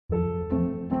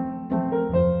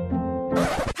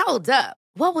Hold up.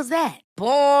 What was that?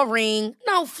 Boring.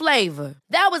 No flavor.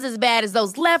 That was as bad as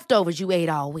those leftovers you ate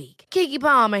all week. Keke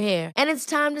Palmer here, and it's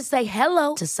time to say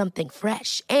hello to something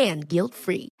fresh and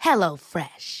guilt-free. Hello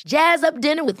Fresh. Jazz up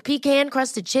dinner with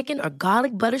pecan-crusted chicken or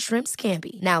garlic butter shrimp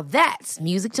scampi. Now that's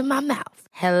music to my mouth.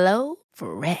 Hello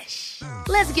Fresh.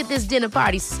 Let's get this dinner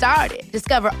party started.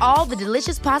 Discover all the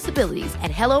delicious possibilities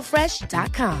at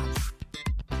hellofresh.com.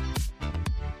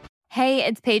 Hey,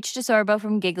 it's Paige DeSorbo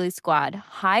from Giggly Squad.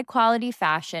 High quality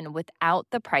fashion without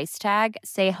the price tag.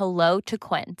 Say hello to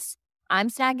Quince. I'm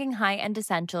snagging high-end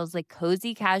essentials like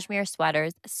cozy cashmere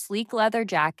sweaters, sleek leather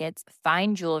jackets,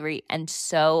 fine jewelry, and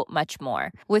so much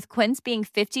more. With Quince being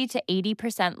 50 to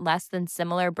 80% less than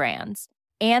similar brands.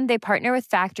 And they partner with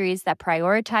factories that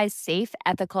prioritize safe,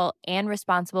 ethical, and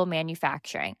responsible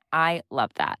manufacturing. I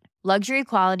love that. Luxury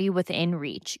quality within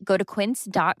reach. Go to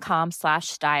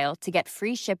quince.com/style to get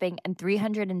free shipping and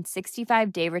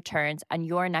 365-day returns on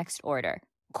your next order.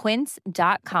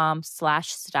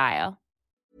 Quince.com/style.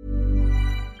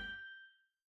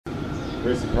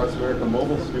 Race Across America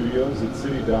Mobile Studios at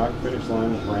City Dock, finish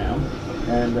line with Ram.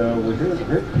 And we're here at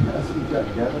Great Capacity. We've got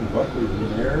Gavin Buckley, the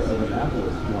mayor of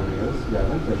Annapolis, joining us.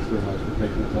 Gavin, thanks very much for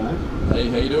taking the time. Hey,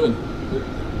 how you doing?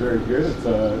 Very good.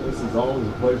 This is always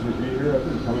a pleasure to be here. I've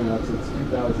been coming out since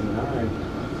 2009.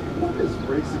 What does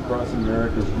Race Across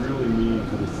America really mean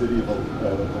for the city of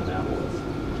Annapolis?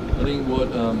 I think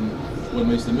what it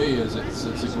means to me is it's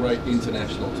a great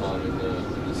international time in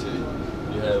the city.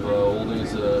 You have all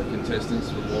these contestants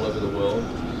from all over the world,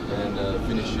 and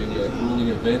finishing a grueling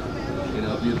event in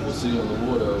our beautiful city on the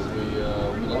water. We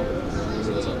love it. We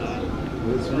really love it.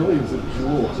 This really is a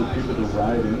jewel for people to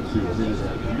ride into. I mean, it's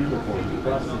beautiful. You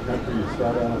cross the country, you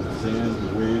start out on the sand, the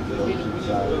waves, the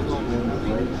oceanside, and then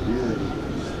right here,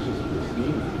 it's just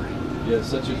pristine. Yeah, it's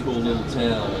such a cool little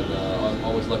town, and I'm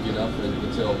always lucky enough, and you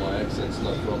can tell my accent's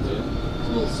not from here. It's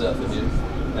a little south of here.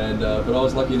 And but I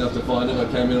was lucky enough to find it. I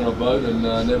came in on a boat and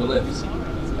never left.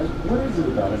 What is it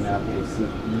about Annapolis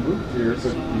that you moved here,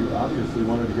 but you obviously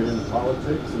wanted to get into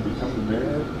politics and become the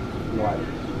mayor? Why?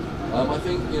 I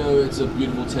think it's a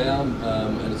beautiful town,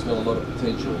 and it's got a lot of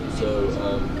potential. So,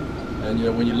 and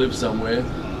when you live somewhere,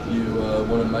 you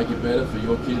want to make it better for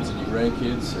your kids and your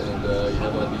grandkids, and you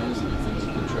have ideas that you think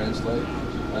you can translate.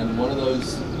 And one of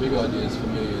those big ideas for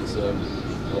me is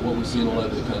what we're seeing all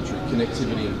over the country: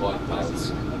 connectivity and bike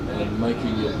paths, and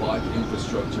making your bike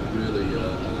infrastructure really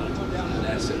an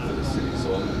asset for the city.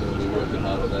 So I'm going to be working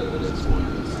hard on that in the next 4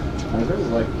 years. I really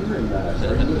like hearing that.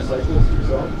 Are you a cyclist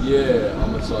yourself? Yeah,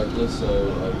 I'm a cyclist, so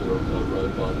I've got a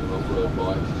road bike and off-road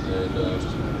bike, and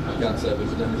I can't say I've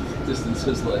ever done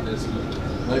distances like this, but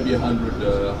maybe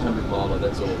 100 miler,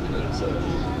 that's all, so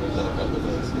I've done a couple of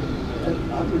those. And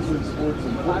obviously sports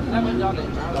important. I've never done it.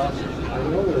 I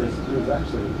know there's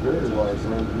actually a very large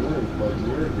run-doing club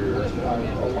near here. A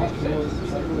lot more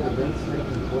cycling events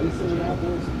taking place in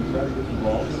Annapolis. Do you try to get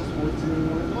involved in sports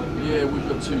anymore? Yeah, we've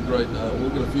got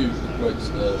we've got a few great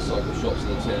cycle shops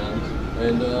in the town,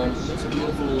 and it's a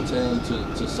beautiful little town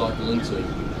to cycle into,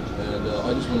 and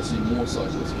I just want to see more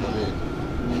cyclists come in.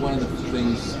 One of the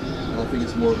things, and I think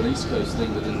it's more of an East Coast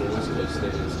thing than a West Coast thing,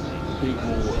 is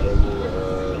people are a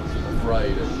little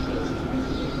afraid of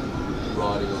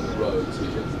riding on the roads here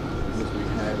because we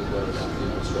haven't got enough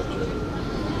infrastructure.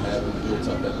 We haven't built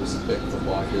up that respect for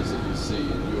bikers that you see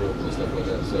in Europe and stuff like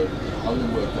that. So I'm going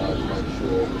to work hard to make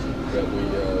sure that we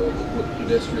put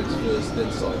pedestrians first, then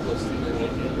cyclists, and then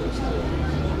walkers too.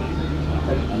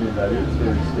 I mean, that is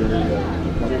very scary.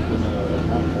 Coming from a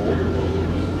town older,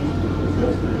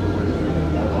 pedestrian the way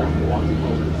that I like walking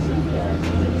over the city dock.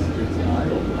 It's an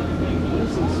eye-opener.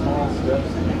 There's some small steps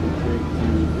that you can take to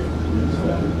introduce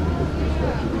that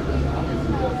infrastructure, because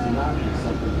obviously that's not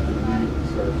something that we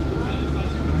start to do.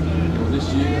 Well, this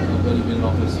year, I've only been in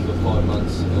office for 5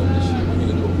 months. This year we're going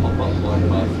to do a pop-up bike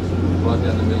path right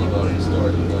down the middle of our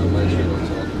historic Main Street,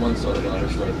 on one side of our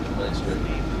historic Main Street.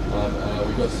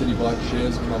 We've got city bike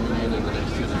shares coming in the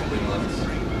next 2 to 3 months.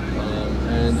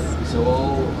 And so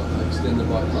I'll extend the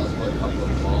bike path by a couple of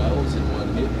miles in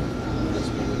one hit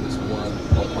with this one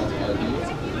pop-up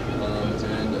idea.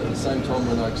 And at the same time,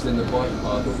 when I extend the bike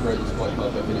path or create this bike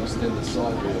path, I can extend the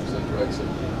sidewalks and create some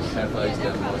cafes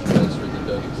down Main Street that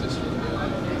don't exist right now.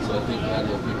 So I think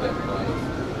that'll give that kind of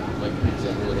make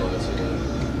people realise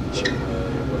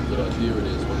what a good idea it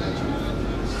is when they actually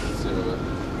sit on a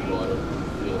ride on the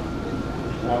field.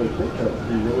 I would think that would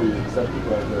be really accepted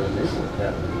by the Naval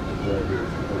Academy right here.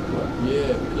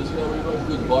 Yeah, because we've got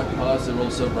good bike paths, they're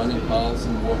also running paths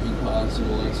and walking paths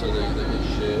and all that, so they get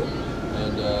shared.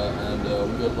 And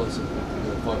we've got lots of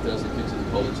 5,000 kids at the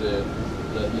college there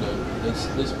that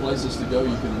there's places to go.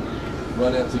 You can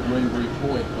run out to Greenbury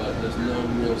Point, but there's no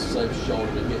real safe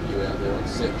shoulder to get you out there on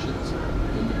sections.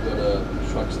 And you've got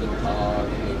Truxton Park,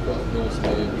 and you've got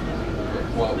Hillshead, you've got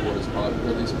Whitewaters Park. You've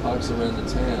got these parks around the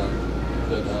town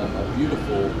that are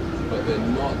beautiful, but they're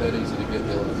not that easy to get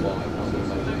there on a bike. I'm going to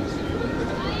make it easy for them to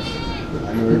happen. I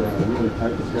know you're on a really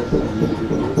tight schedule. Anything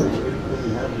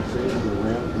you have to say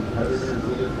around competitors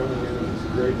that are coming in? It's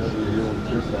great that you're here on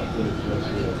Christoph finish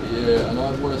yesterday. Yeah, and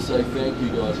I want to say thank you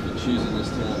guys for choosing this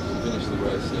town to finish the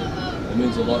race there. It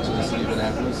means a lot to the city of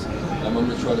Annapolis. I'm going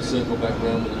to try to circle back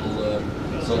around with a little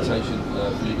citation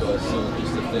for you guys soon,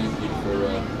 just to thank you for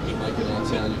making our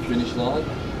town your finish line.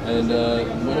 And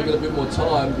when I get a bit more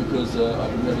time, because we'll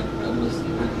get a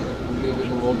bit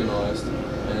more organised,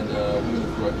 and we're going to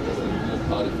throw a little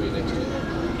party for you next year.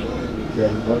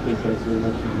 Gavin Buckley, thanks very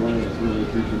much for joining us. Really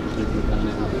appreciate you taking the time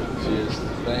to visit. Cheers.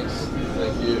 Thanks.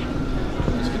 Thank you.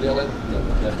 Mr. Cadell.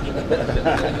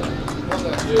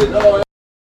 Cheers. Oh,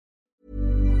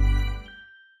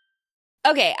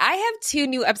 Okay, I have two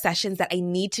new obsessions that I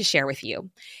need to share with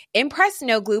you. Impress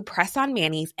No Glue Press-On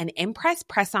Manis and Impress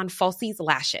Press-On Falsies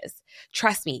Lashes.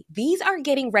 Trust me, these are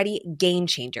getting ready game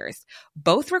changers.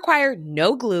 Both require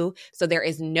no glue, so there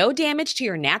is no damage to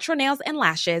your natural nails and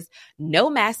lashes, no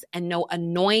mess, and no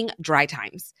annoying dry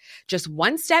times. Just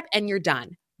one step and you're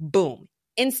done. Boom.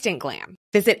 Instant glam.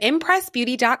 Visit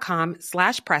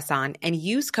impressbeauty.com/presson and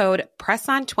use code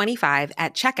PRESSON25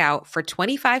 at checkout for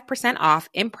 25% off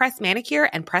Impress Manicure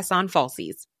and Press-On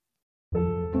Falsies.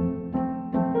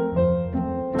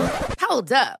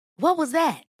 Hold up. What was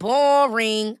that?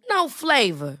 Boring. No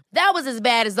flavor. That was as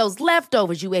bad as those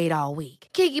leftovers you ate all week.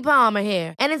 Keke Palmer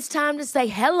here, and it's time to say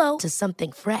hello to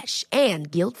something fresh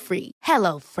and guilt-free.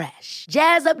 Hello Fresh.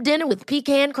 Jazz up dinner with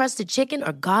pecan-crusted chicken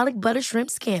or garlic butter shrimp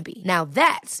scampi. Now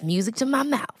that's music to my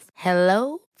mouth.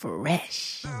 Hello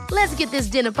Fresh. Let's get this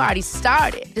dinner party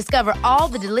started. Discover all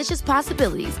the delicious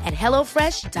possibilities at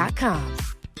HelloFresh.com.